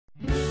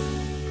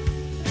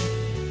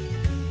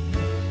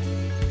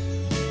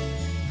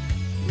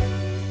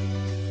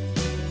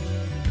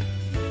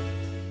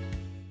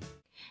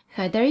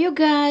Hi there you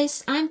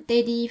guys, I'm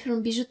Teddy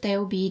from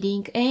BijuTeo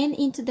Beading, and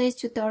in today's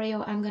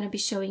tutorial I'm gonna be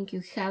showing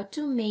you how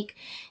to make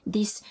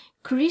these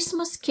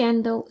Christmas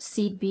candle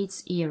seed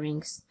beads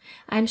earrings.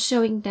 I'm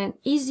showing them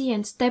easy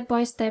and step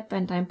by step,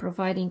 and I'm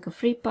providing a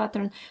free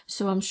pattern,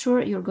 so I'm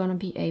sure you're gonna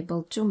be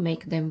able to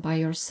make them by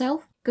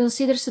yourself.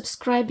 Consider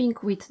subscribing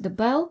with the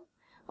bell,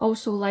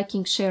 also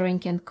liking,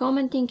 sharing and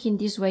commenting. In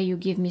this way you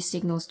give me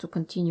signals to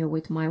continue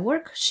with my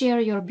work. Share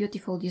your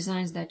beautiful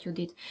designs that you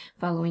did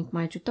following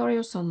my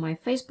tutorials on my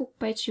Facebook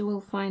page. You will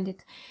find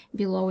it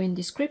below in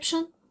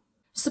description.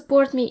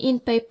 Support me in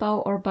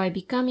PayPal or by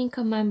becoming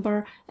a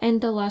member, and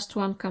the last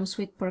one comes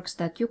with perks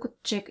that you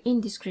could check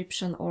in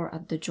description or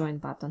at the join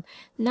button.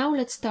 Now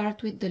let's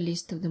start with the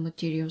list of the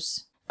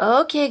materials.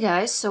 Okay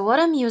guys, so what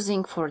I'm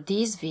using for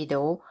this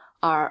video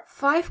are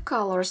 5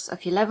 colors of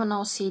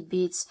 11/0 seed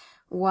beads: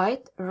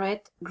 white, red,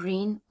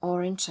 green,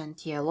 orange and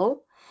yellow.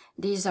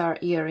 These are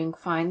earring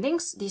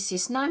findings. This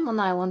is Nymo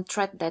Nylon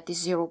Thread, that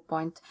is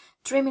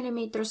 0.3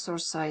 millimeters or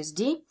size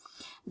D.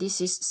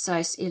 This is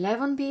size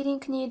 11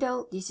 beading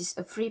needle. This is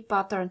a free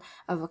pattern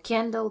of a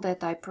candle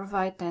that I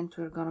provide and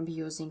we're gonna be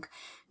using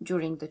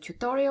during the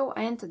tutorial,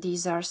 and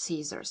these are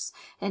scissors.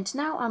 And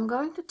now I'm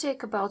going to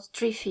take about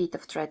 3 feet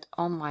of thread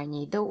on my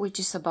needle, which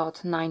is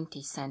about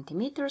 90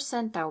 centimeters,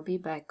 and I'll be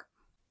back.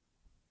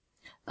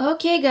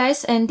 Okay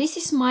guys, and this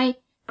is my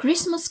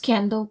Christmas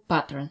candle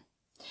pattern,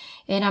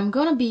 and I'm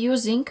gonna be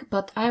using,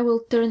 but I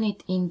will turn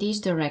it in this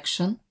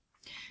direction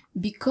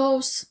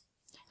because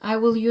I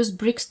will use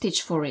brick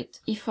stitch for it.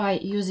 If I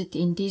use it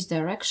in this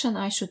direction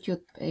I should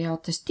use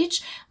out a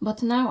stitch,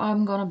 but now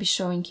I'm gonna be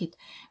showing it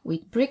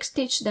with brick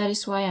stitch. That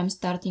is why I'm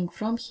starting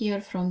from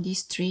here, from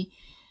these 3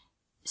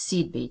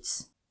 seed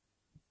beads.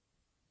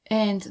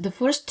 And the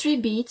first 3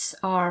 beads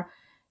are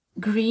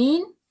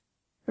green,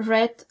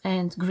 red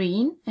and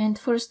green, and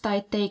first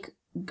I take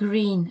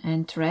green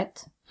and red.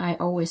 I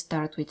always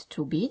start with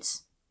 2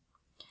 beads.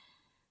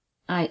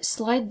 I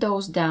slide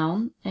those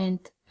down and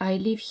I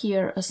leave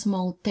here a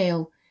small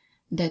tail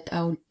that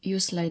I'll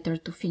use later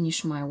to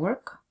finish my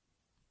work.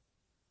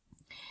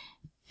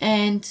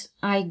 And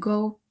I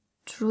go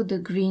through the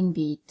green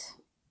bead.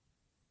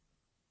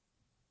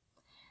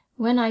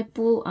 When I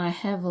pull, I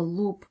have a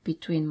loop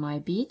between my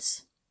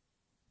beads.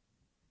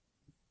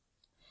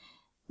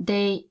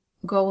 They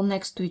go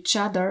next to each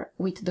other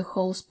with the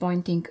holes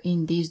pointing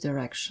in this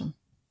direction.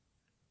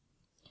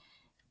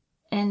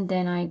 And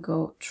then I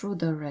go through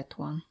the red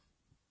one.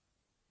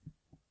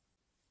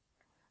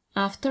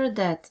 After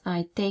that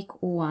I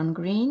take 1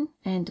 green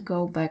and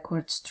go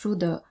backwards through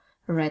the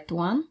red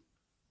one,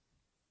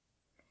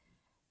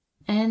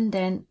 and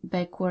then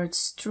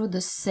backwards through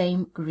the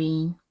same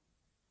green.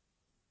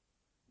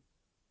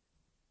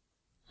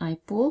 I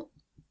pull,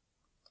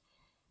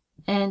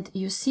 and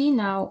you see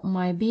now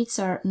my beads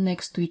are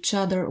next to each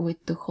other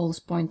with the holes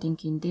pointing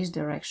in this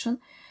direction,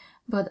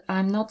 but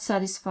I'm not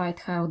satisfied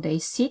how they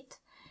sit.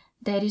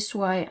 That is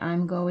why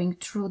I'm going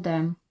through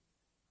them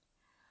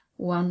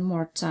one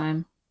more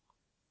time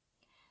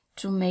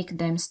to make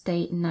them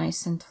stay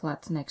nice and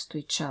flat next to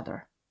each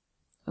other.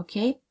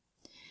 Okay,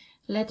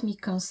 let me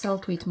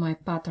consult with my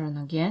pattern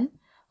again.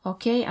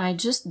 Okay, I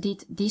just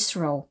did this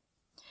row.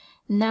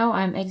 Now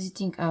I'm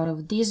exiting out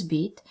of this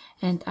bead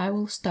and I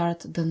will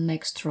start the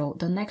next row.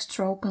 The next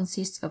row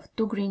consists of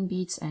 2 green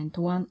beads and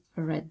 1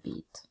 red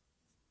bead.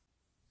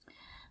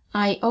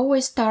 I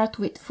always start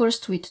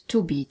first with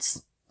 2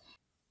 beads.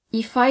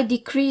 If I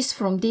decrease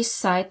from this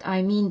side,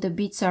 I mean the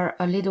beads are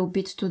a little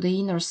bit to the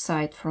inner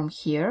side from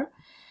here,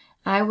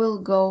 I will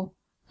go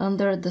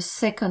under the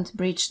second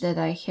bridge that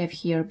I have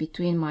here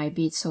between my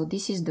beads. So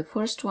this is the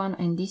first one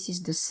and this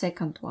is the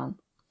second one.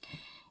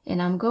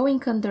 And I'm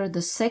going under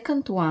the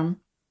second one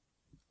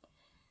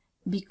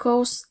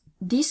because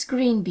this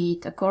green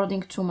bead,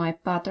 according to my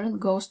pattern,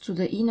 goes to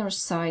the inner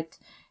side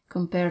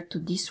compared to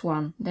this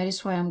one. That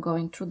is why I'm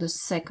going through the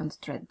second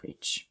thread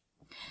bridge.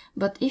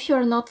 But if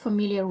you're not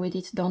familiar with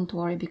it, don't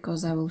worry,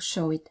 because I will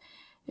show it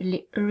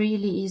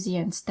really easy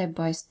and step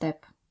by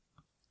step.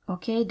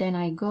 Okay, then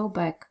I go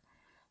back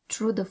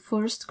through the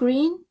first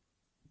green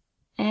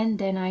and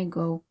then I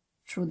go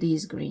through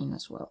this green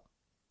as well.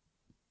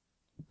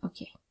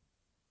 Okay.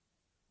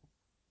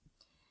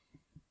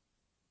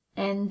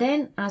 And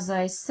then, as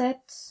I said,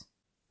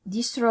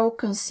 this row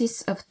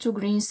consists of 2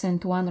 greens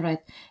and 1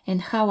 red.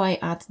 And how I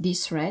add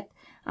this red?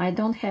 I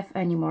don't have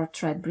any more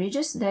thread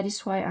bridges. That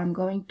is why I'm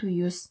going to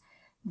use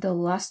the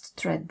last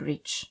thread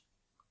bridge,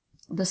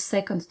 the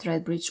second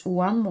thread bridge,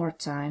 one more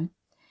time,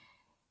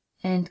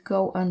 and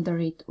go under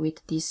it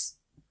with this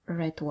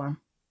red one.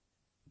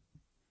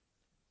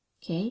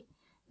 Okay,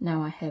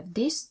 now I have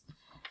this.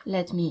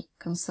 Let me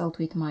consult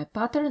with my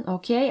pattern.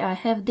 Okay, I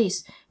have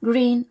this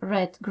green,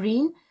 red,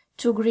 green,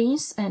 2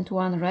 greens and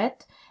 1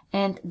 red,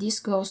 and this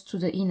goes to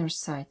the inner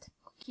side.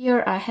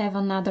 Here I have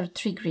another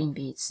 3 green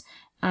beads.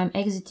 I'm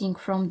exiting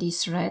from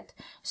this red,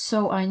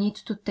 so I need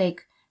to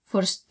take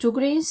first 2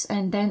 greens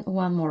and then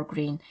 1 more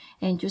green.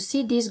 And you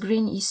see this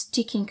green is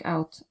sticking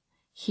out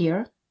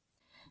here.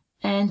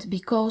 And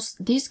because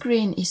this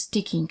green is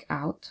sticking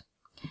out,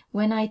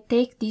 when I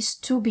take these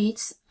 2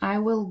 beads, I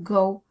will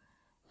go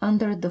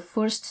under the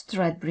first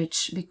thread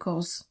bridge,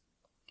 because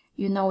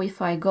you know,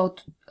 if I go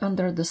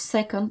under the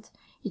second,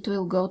 it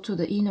will go to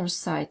the inner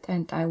side,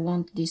 and I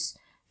want this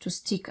to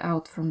stick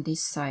out from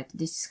this side.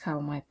 This is how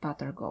my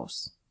pattern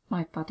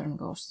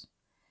goes.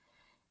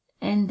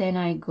 And then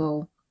I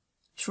go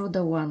through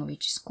the one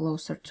which is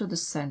closer to the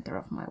center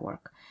of my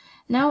work.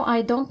 Now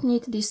I don't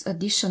need this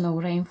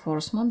additional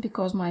reinforcement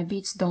because my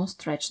beads don't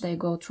stretch. They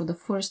go through the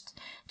first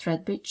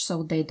thread bridge,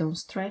 so they don't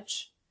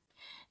stretch.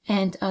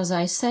 And as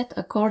I said,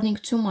 according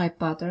to my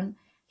pattern,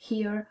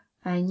 here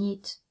I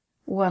need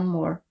 1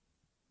 more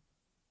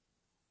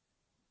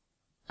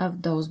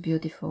of those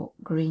beautiful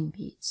green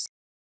beads.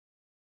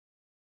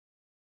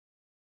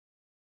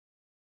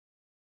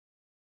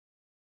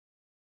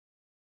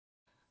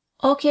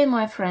 Okay,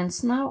 my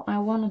friends, now I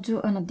want to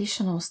do an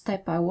additional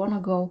step. I want to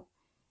go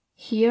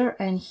here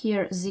and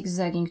here,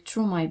 zigzagging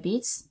through my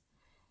beads,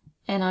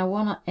 and I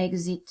want to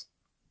exit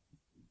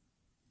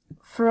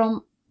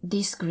from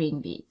this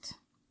green bead.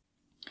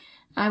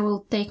 I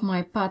will take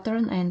my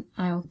pattern and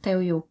I'll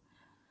tell you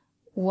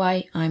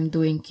why I'm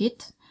doing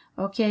it.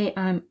 Okay,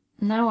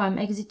 now I'm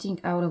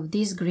exiting out of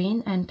this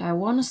green, and I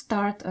want to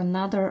start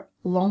another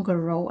longer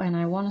row, and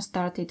I want to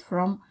start it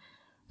from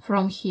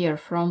here,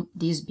 from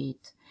this bead.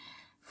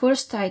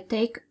 First I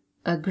take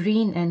a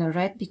green and a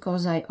red,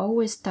 because I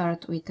always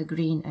start with a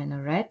green and a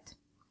red.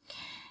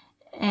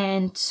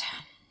 And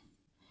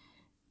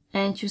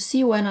you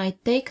see, when I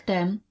take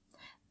them,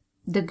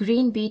 the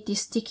green bead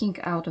is sticking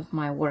out of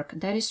my work.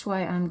 That is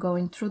why I'm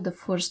going through the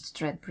first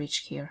thread bridge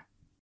here.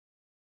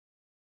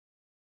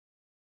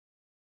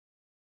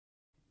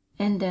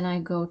 And then I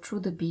go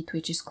through the bead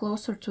which is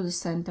closer to the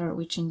center,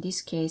 which in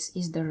this case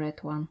is the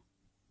red one.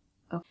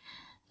 Okay.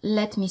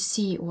 Let me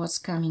see what's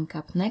coming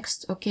up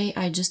next. Okay,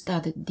 I just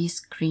added this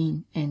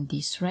green and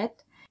this red.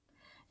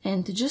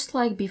 And just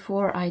like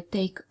before, I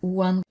take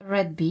 1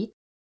 red bead.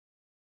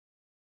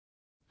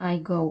 I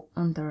go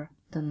under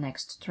the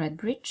next thread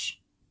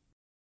bridge.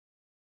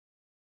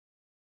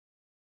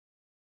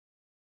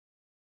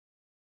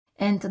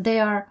 And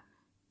there are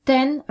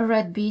 10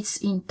 red beads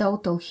in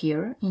total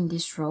here in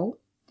this row.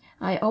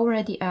 I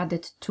already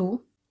added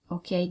 2.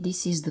 Okay,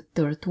 this is the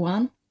 3rd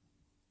one.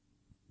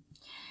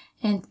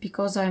 And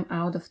because I'm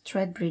out of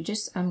thread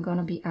bridges, I'm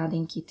gonna be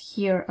adding it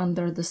here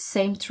under the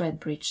same thread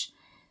bridge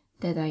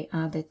that I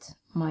added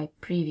my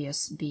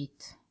previous bead.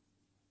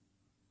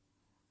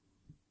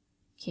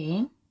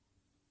 Okay,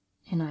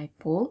 and I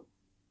pull.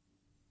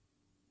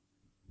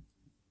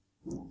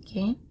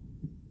 Okay.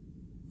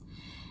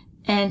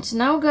 And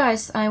now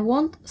guys, I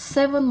want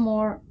 7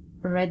 more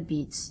red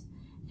beads,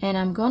 and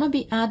I'm gonna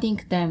be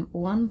adding them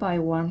one by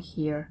one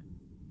here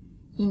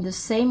in the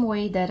same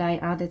way that I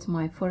added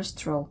my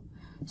first row.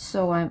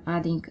 So I'm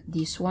adding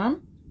this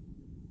one,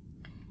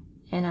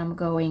 and I'm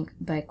going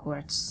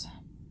backwards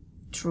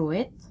through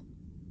it.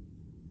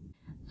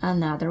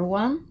 Another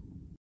one.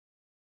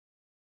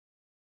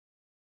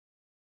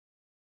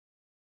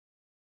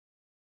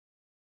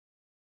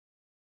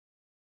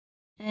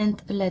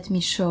 And let me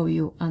show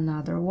you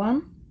another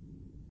one.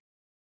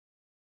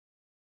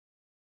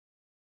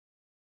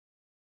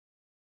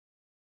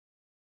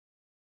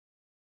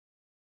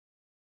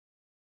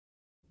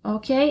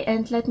 Okay,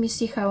 and let me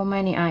see how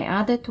many I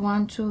added.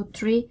 1, 2,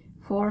 3,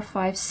 4,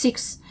 5,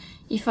 6.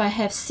 If I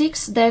have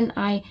 6, then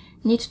I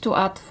need to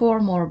add 4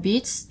 more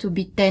beads to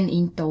be 10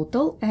 in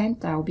total,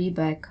 and I'll be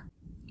back.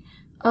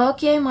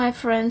 Okay, my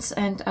friends,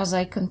 and as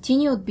I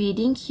continued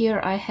beading, here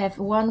I have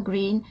 1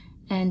 green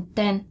and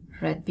 10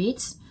 red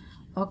beads.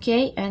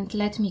 Okay, and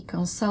let me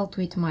consult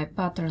with my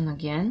pattern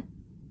again.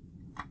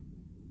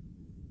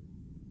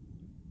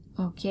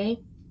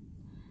 Okay.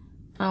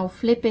 I'll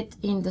flip it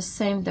in the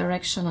same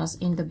direction as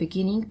in the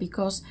beginning,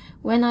 because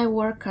when I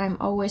work, I'm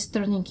always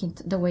turning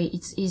it the way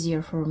it's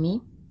easier for me.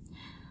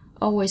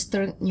 Always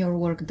turn your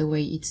work the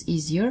way it's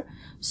easier.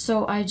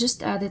 So I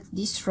just added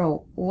this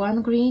row,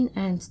 1 green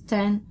and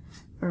 10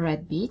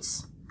 red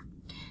beads.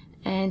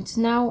 And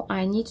now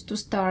I need to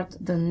start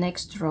the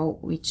next row,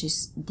 which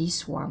is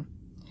this one.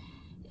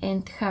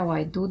 And how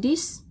I do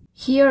this?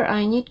 Here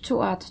I need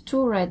to add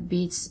 2 red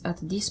beads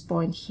at this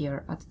point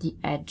here, at the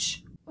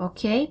edge.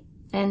 Okay?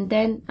 And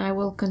then I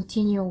will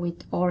continue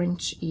with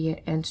orange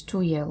and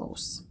 2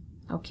 yellows.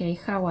 Okay,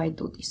 how I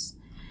do this?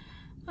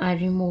 I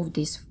remove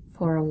this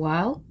for a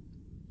while,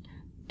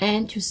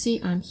 and you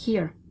see I'm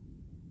here.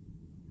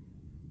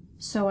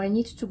 So I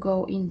need to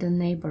go in the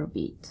neighbor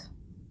bead.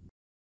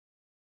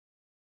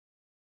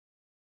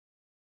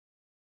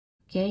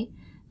 Okay,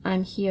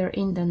 I'm here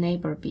in the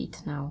neighbor bead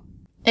now.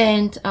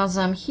 And as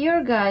I'm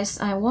here, guys,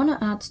 I want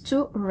to add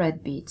 2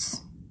 red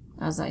beads,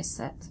 as I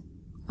said.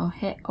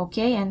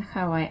 Okay, and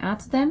how I add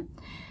them?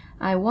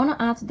 I want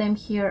to add them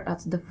here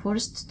at the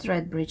first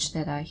thread bridge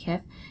that I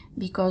have,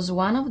 because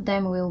one of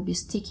them will be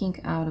sticking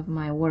out of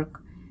my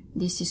work.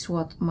 This is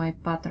what my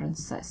pattern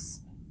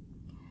says.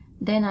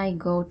 Then I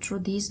go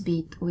through this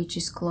bead which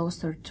is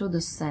closer to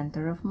the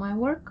center of my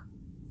work,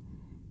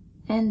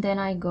 and then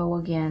I go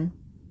again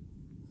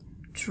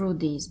through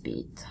this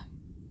bead.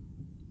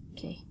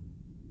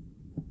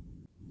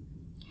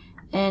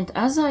 And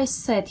as I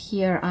said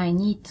here, I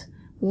need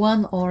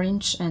 1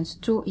 orange and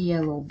 2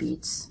 yellow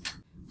beads.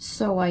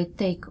 So I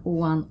take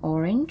 1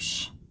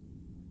 orange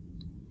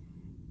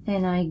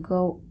and I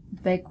go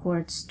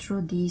backwards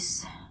through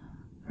this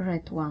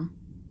red one.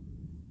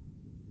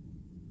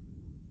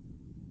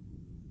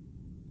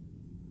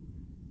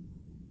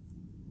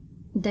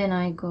 Then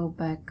I go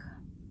back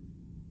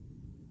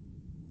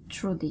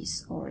through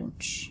this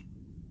orange.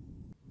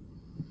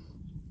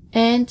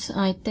 And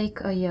I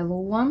take a yellow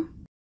one.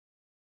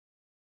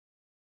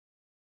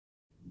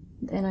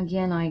 Then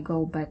again I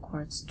go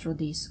backwards through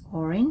this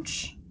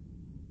orange.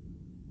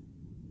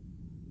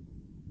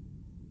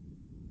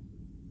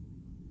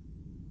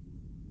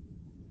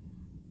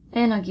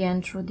 And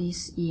again through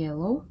this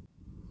yellow.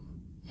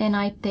 And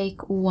I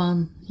take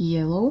 1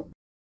 yellow.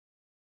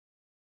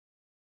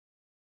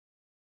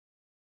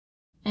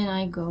 And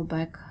I go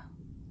back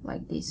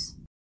like this.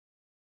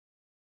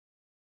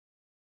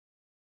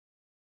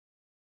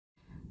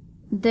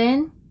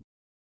 Then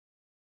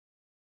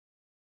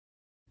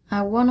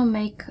I want to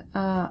make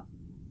a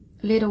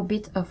little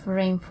bit of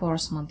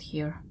reinforcement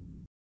here.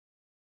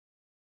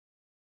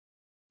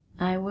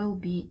 I will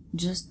be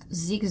just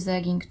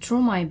zigzagging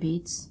through my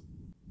beads.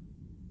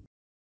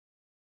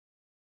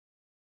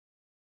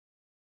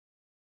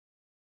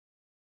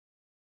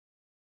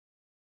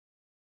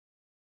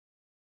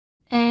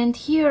 And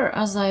here,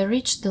 as I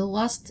reach the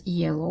last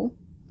yellow,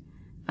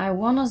 I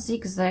want to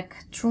zigzag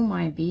through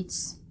my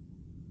beads.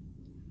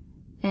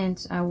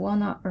 And I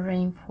want to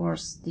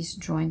reinforce this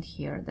joint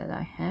here that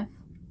I have.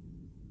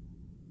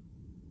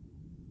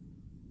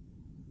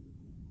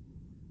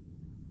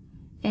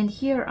 And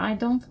here I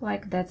don't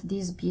like that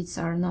these beads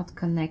are not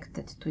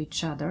connected to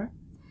each other.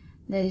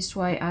 That is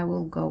why I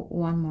will go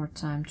one more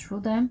time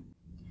through them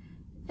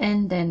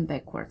and then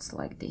backwards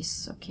like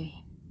this.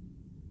 Okay.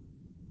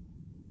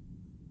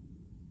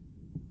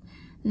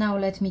 Now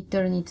let me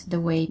turn it the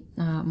way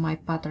my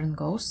pattern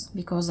goes,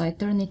 because I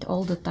turn it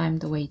all the time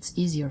the way it's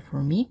easier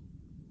for me.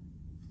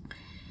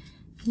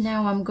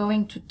 Now I'm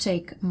going to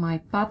take my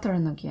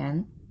pattern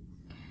again,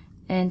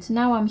 and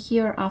now I'm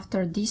here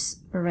after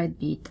this red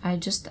bead. I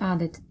just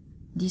added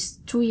these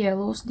 2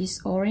 yellows, this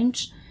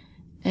orange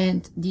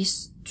and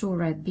these 2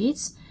 red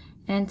beads,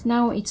 and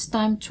now it's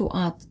time to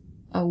add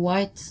a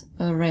white,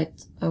 a red,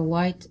 a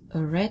white, a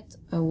red,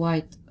 a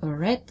white, a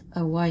red,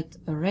 a white,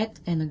 a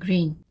red and a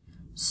green.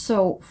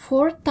 So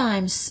 4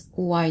 times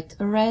white,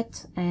 red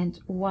and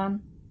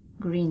 1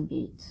 green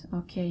bead.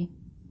 Okay,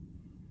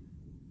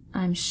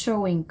 I'm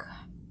showing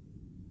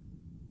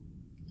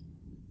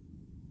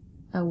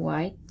a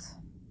white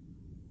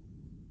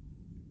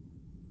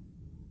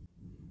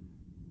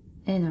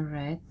and a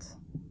red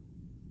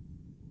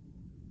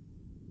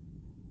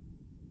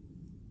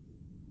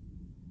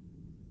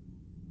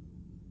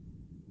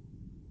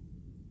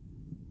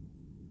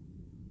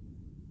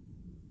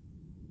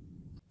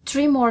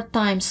three more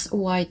times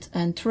white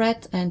and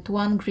red and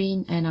 1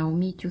 green, and I'll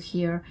meet you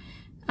here.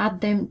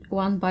 Add them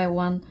one by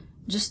one,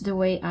 just the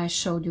way I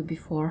showed you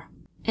before.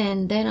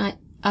 And then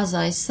as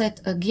I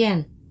said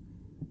again,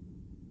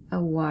 a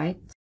white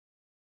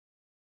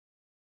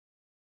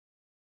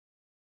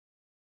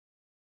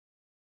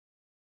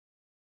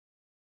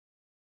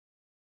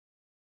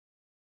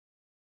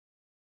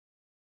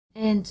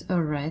and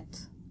a red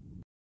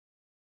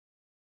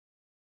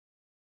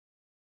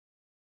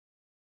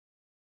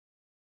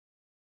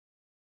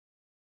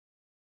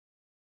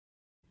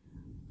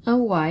a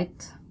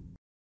white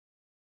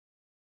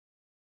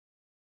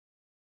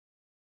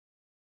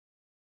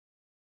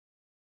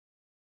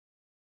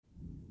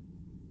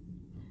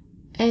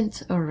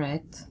and a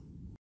red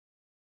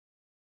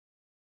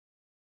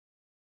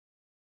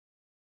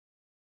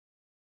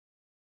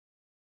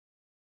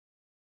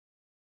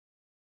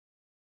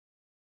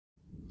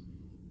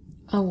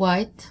a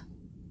white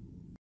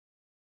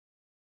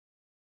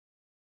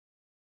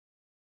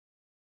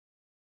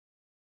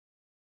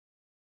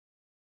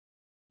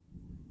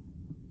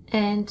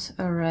and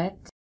a red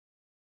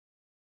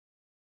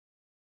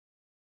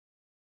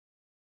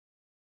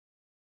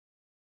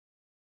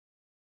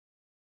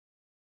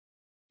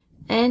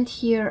and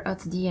here at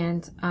the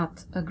end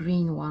add a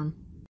green one.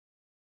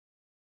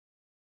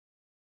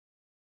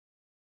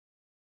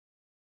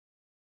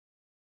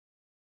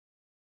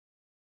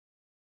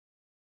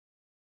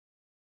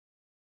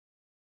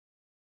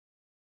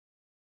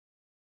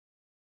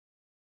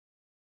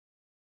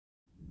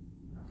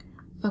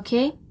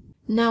 Okay,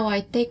 now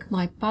I take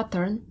my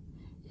pattern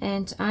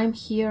and I'm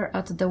here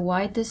at the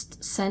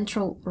widest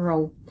central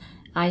row.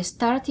 I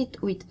started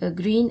with a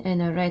green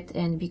and a red,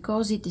 and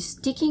because it is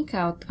sticking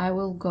out, I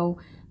will go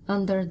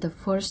under the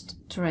first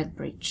thread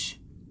bridge.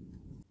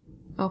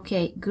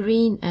 Okay,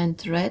 green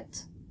and red,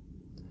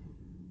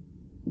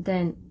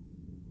 then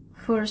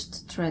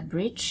first thread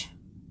bridge,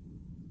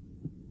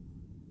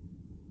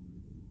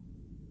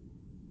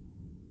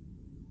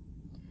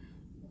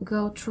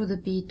 go through the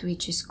bead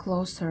which is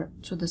closer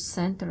to the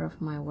center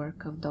of my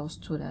work of those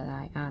 2 that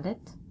I added.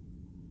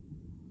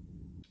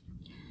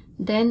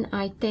 Then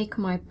I take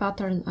my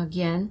pattern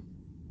again,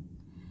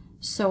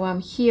 So I'm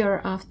here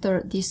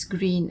after this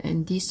green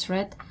and this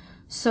red,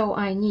 so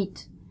I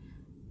need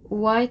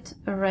white,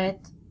 red,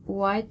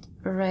 white,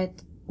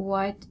 red,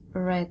 white,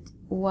 red,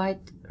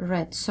 white,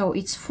 red. So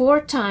it's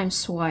 4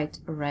 times white,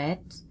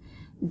 red,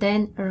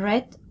 then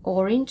red,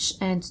 orange,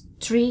 and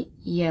 3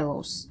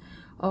 yellows.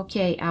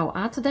 Okay, I'll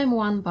add them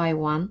one by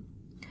one.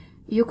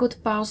 You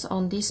could pause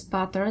on this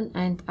pattern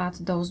and add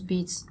those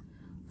beads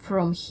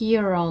from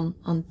here on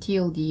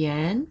until the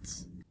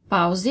end.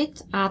 Pause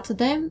it, add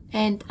them,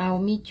 and I'll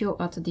meet you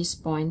at this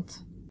point.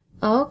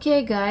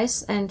 Okay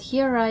guys, and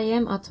here I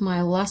am at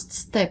my last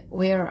step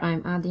where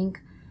I'm adding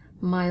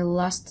my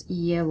last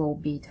yellow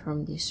bead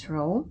from this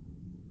row.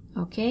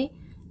 Okay,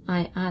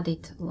 I add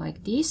it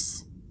like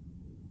this,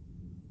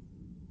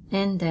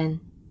 and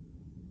then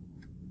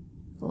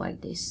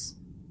like this.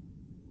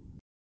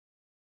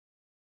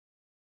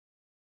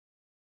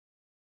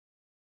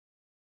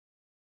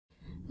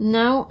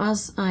 Now,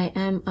 as I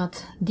am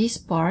at this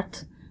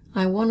part,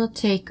 I want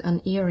to take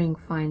an earring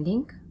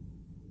finding,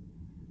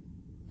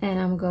 and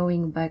I'm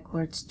going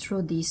backwards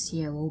through this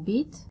yellow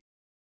bead,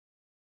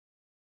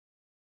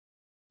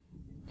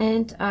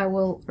 and I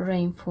will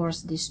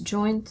reinforce this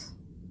joint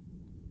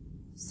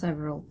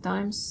several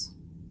times.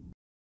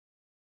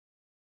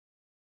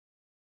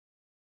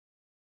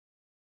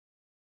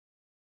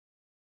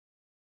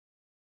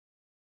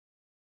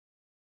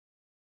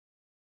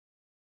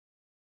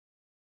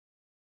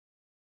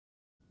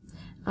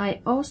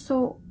 I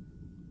also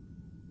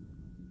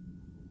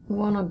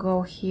want to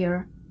go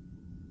here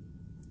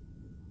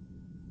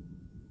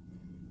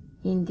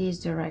in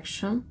this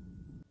direction.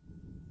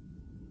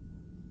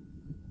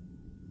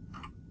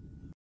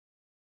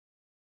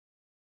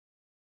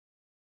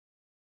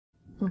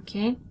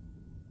 Okay,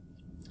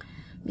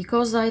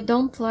 because I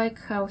don't like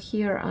how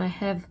here I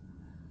have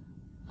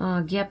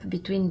a gap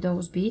between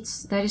those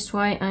beads. That is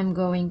why I'm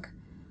going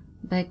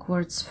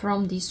backwards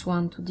from this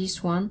one to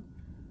this one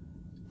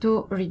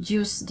to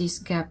reduce this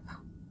gap.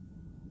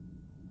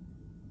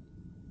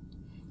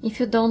 If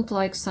you don't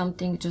like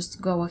something,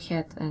 just go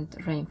ahead and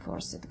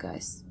reinforce it,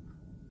 guys.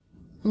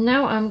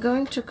 Now I'm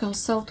going to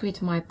consult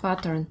with my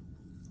pattern,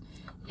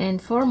 and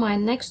for my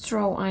next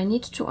row I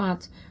need to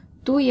add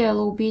 2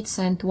 yellow beads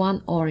and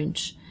 1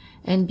 orange,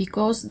 and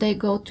because they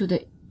go to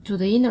the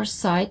inner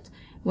side,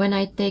 when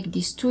I take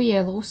these 2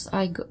 yellows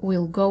I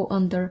will go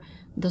under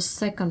the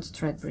second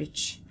thread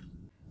bridge.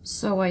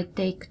 So I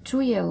take 2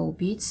 yellow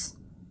beads,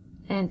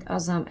 and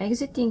as I'm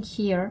exiting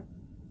here,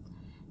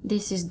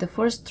 this is the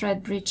first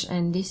thread bridge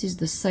and this is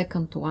the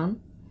second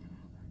one,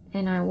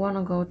 and I want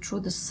to go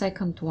through the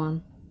second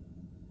one.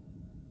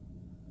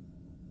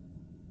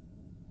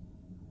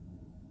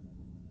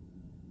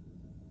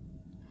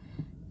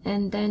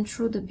 And then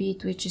through the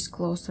bead which is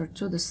closer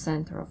to the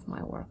center of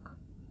my work.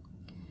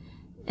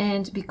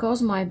 And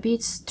because my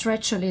beads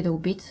stretch a little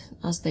bit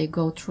as they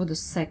go through the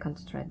second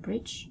thread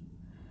bridge,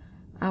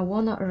 I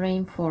want to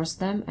reinforce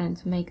them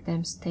and make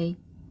them stay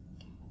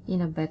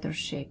in a better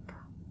shape.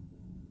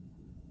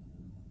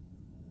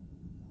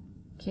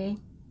 Okay,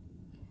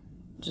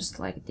 just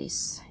like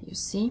this, you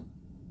see.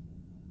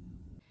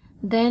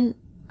 Then,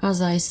 as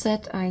I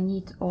said, I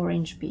need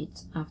orange bead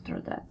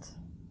after that.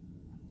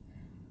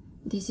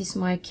 This is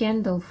my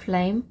candle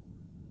flame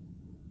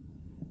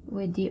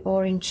with the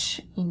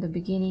orange in the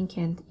beginning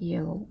and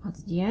yellow at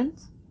the end.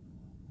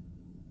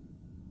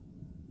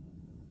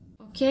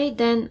 Okay,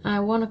 then I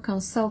want to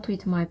consult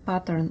with my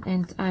pattern,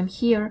 and I'm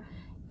here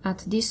at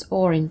this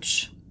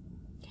orange.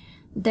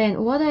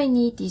 Then what I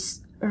need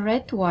is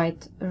red,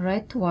 white,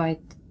 red,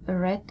 white,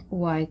 red,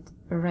 white,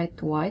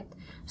 red, white.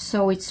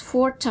 So it's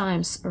 4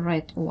 times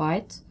red,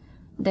 white,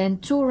 then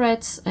 2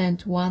 reds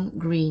and 1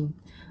 green.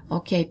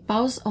 Okay,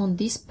 pause on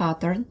this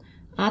pattern,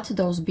 add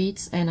those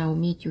beads, and I'll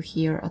meet you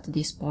here at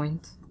this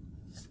point.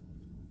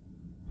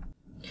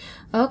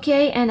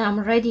 Okay, and I'm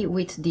ready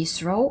with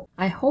this row.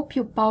 I hope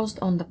you paused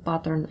on the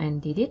pattern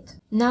and did it.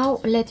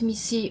 Now let me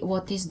see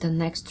what is the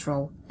next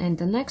row. And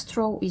the next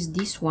row is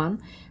this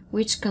one,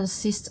 which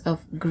consists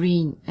of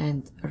green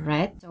and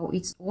red. So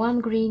it's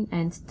 1 green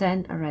and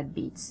 10 red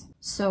beads.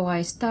 So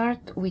I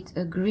start with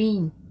a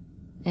green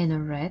and a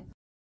red.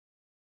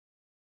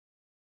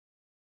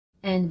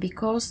 And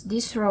because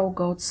this row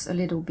goes a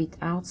little bit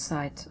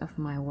outside of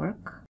my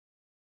work,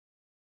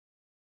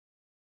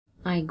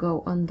 I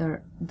go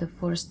under the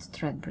first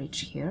thread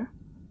bridge here,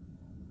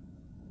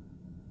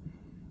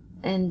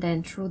 and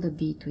then through the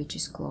bead which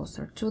is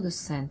closer to the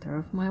center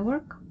of my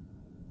work.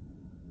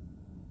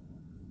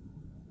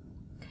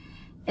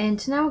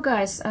 And now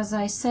guys, as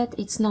I said,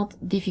 it's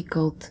not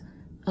difficult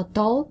at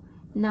all.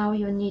 Now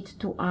you need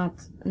to add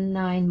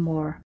 9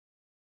 more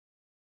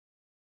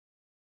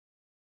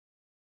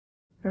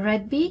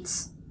red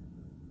beads,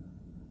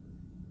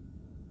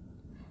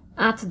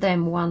 add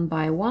them one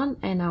by one,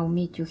 and I'll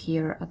meet you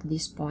here at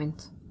this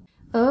point.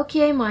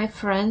 Okay, my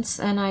friends,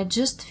 and I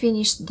just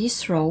finished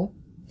this row,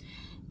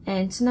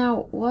 and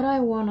now what I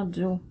want to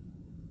do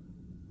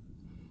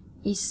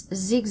is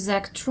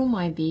zigzag through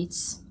my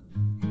beads.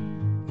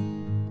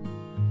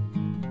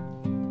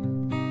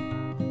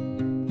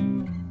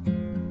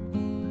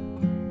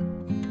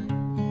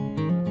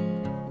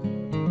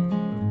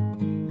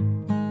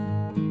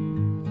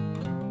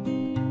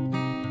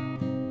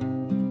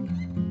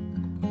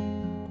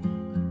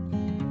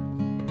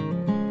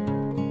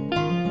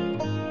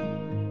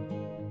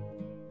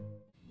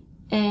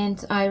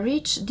 And I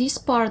reach this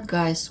part,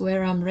 guys,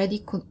 where I'm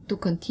ready to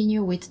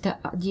continue with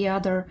the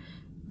other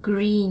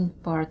green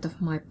part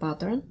of my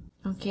pattern.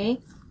 Okay,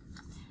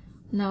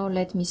 now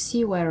let me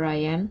see where I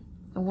am.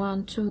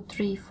 1, 2,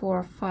 3,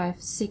 4,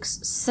 5, 6,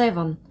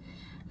 7.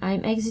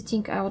 I'm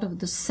exiting out of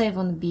the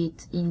 7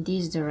 bead in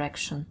this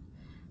direction.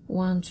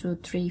 1, 2,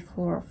 3,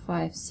 4,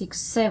 5, 6,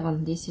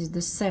 7. This is the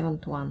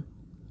 7th one.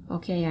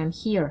 Okay, I'm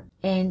here.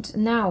 And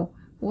now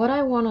what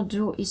I want to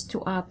do is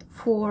to add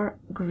 4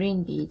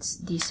 green beads,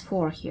 these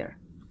 4 here.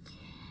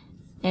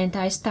 And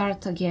I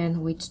start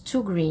again with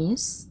 2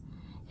 greens.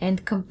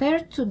 And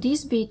compared to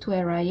this bead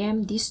where I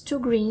am, these 2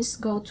 greens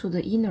go to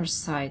the inner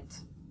side.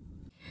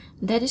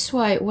 That is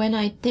why when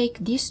I take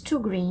these 2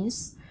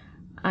 greens,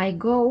 I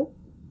go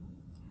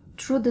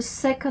through the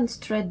second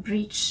thread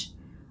bridge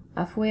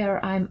of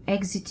where I'm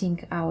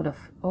exiting out of.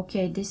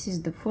 Okay, this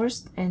is the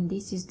first and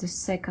this is the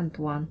second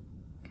one.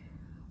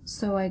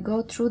 So I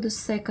go through the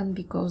second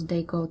because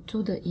they go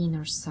to the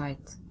inner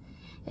side.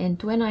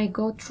 And when I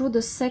go through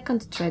the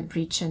second thread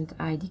bridge and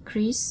I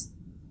decrease,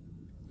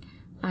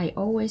 I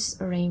always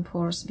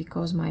reinforce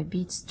because my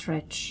beads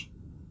stretch.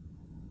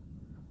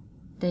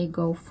 They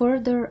go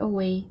further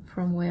away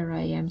from where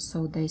I am,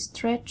 so they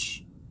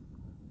stretch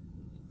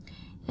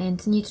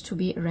and need to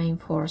be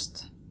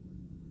reinforced.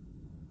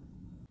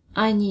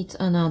 I need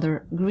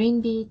another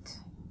green bead,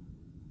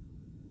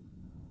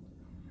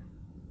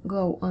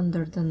 go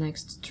under the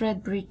next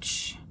thread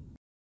bridge,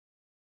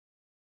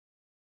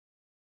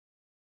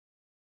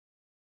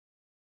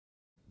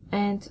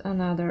 and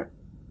another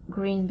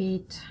green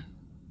bead,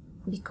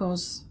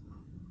 because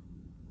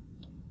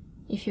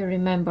if you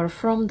remember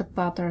from the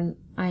pattern,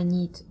 I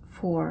need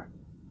 4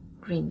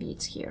 green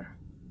beads here.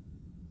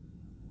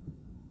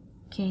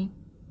 Okay,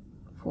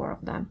 4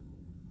 of them.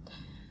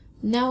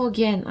 Now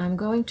again, I'm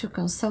going to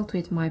consult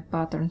with my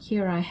pattern.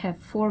 Here I have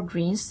 4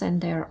 greens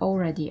and they're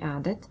already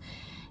added.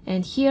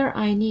 And here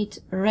I need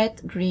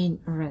red, green,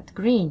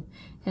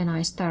 and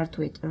I start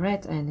with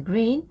red and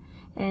green,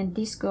 and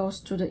this goes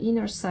to the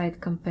inner side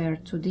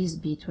compared to this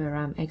bead where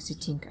I'm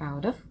exiting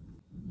out of.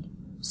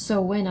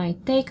 So when I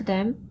take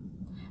them,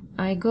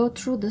 I go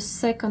through the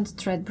second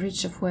thread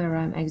bridge of where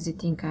I'm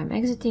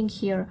exiting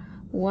here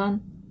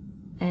 1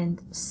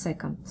 and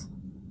 2nd.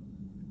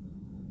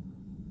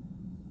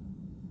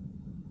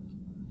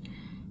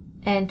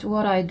 And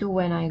what I do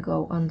when I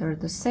go under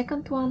the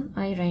second one,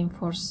 I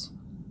reinforce.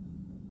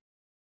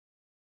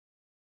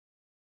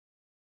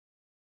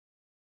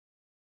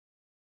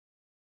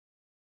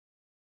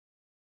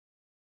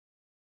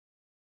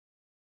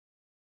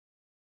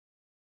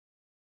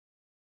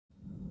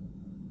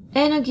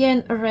 And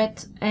again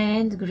red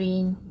and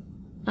green.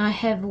 I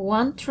have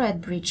 1 thread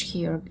bridge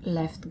here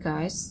left,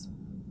 guys.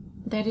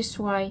 That is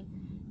why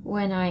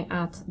when I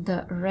add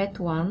the red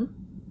one,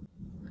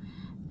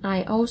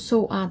 I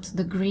also add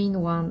the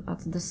green one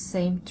at the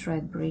same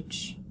thread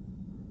bridge.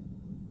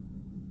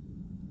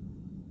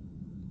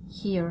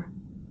 Here.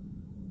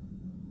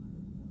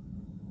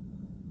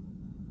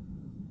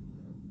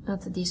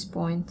 At this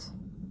point.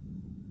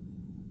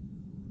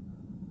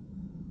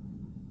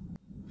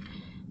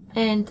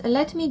 And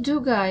let me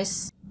do,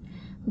 guys,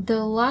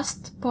 the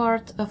last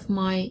part of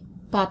my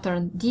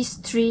pattern, these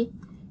 3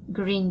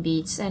 green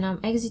beads, and I'm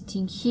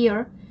exiting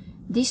here.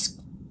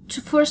 These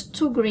first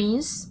 2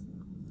 greens,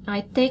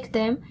 I take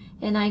them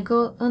and I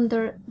go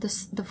under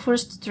the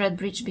first thread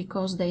bridge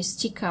because they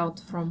stick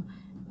out from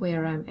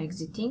where I'm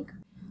exiting.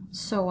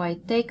 So I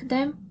take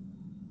them,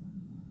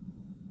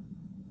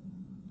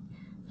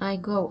 I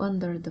go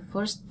under the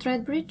first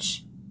thread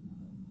bridge,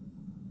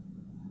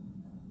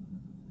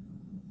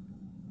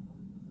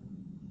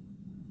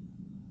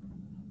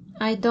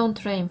 I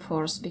don't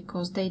reinforce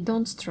because they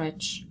don't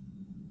stretch.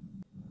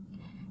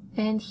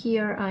 And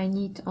here I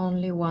need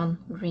only 1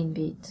 green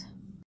bead.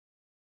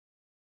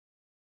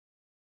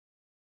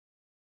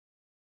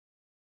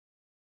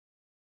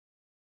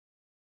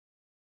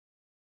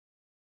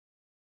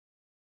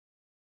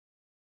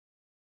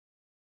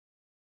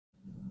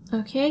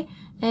 Okay,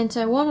 and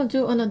I want to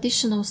do an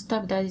additional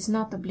step that is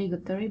not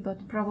obligatory,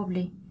 but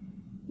probably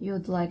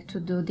you'd like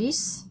to do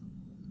this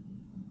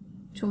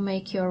to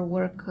make your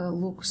work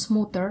look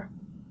smoother.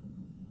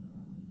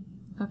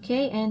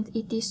 Okay, and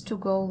it is to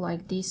go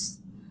like this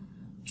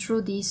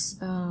through these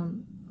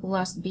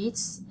last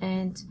beads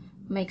and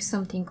make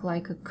something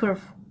like a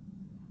curve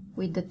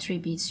with the 3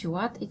 beads you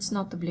add. It's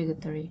not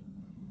obligatory,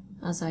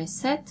 as I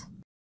said.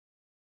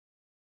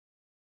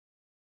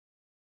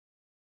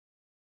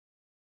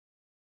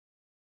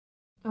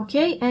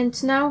 Okay,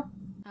 and now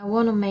I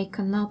want to make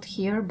a knot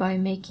here by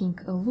making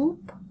a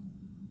loop,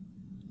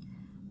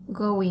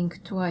 going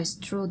twice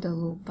through the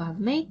loop I've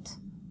made,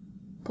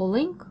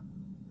 pulling,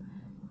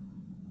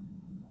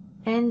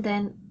 and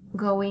then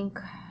going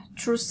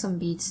through some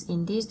beads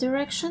in this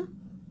direction,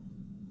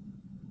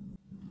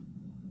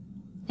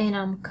 and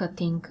I'm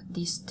cutting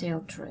this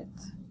tail thread.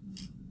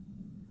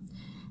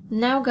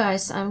 Now,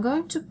 guys, I'm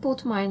going to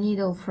put my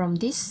needle from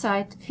this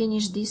side,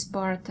 finish this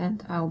part,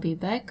 and I'll be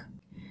back.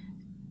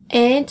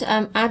 And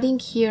I'm adding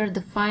here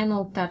the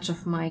final touch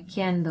of my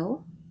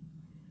candle.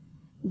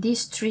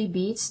 these 3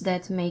 beads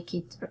that make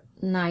it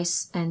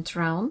nice and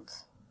round.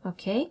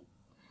 Okay,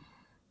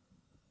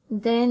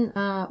 then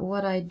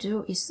what I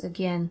do is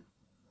again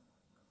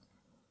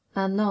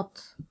a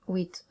knot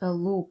with a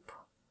loop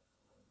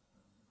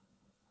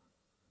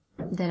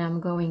that I'm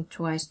going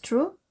twice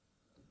through,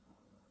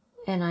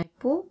 and I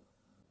pull,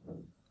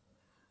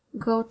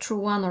 go through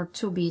 1 or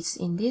 2 beads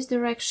in this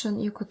direction.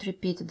 You could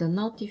repeat the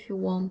knot if you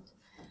want,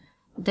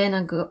 then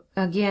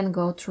again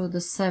go through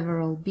the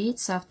several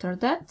beads after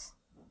that,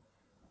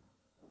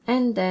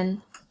 and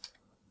then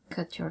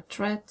cut your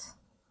thread.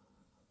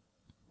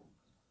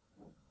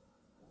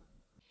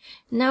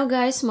 Now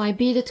guys, my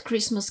beaded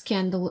Christmas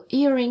candle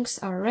earrings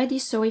are ready,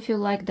 so if you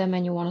like them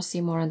and you want to see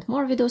more and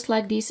more videos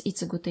like this,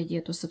 it's a good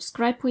idea to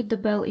subscribe with the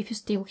bell if you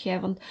still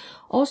haven't.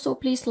 Also,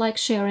 please like,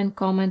 share and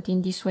comment.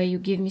 In this way you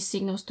give me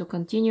signals to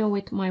continue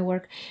with my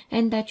work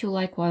and that you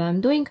like what I'm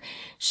doing.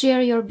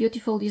 Share your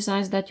beautiful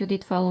designs that you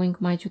did following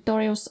my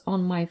tutorials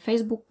on my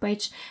Facebook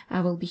page. I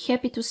will be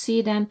happy to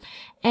see them.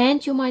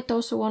 And you might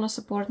also want to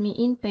support me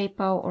in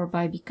PayPal or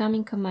by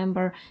becoming a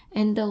member,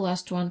 and the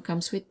last one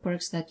comes with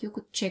perks that you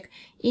could check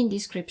in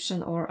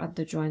description or at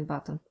the join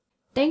button.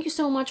 Thank you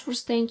so much for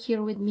staying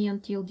here with me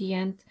until the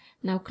end.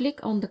 Now click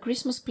on the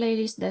Christmas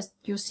playlist that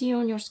you see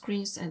on your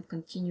screens and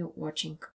continue watching.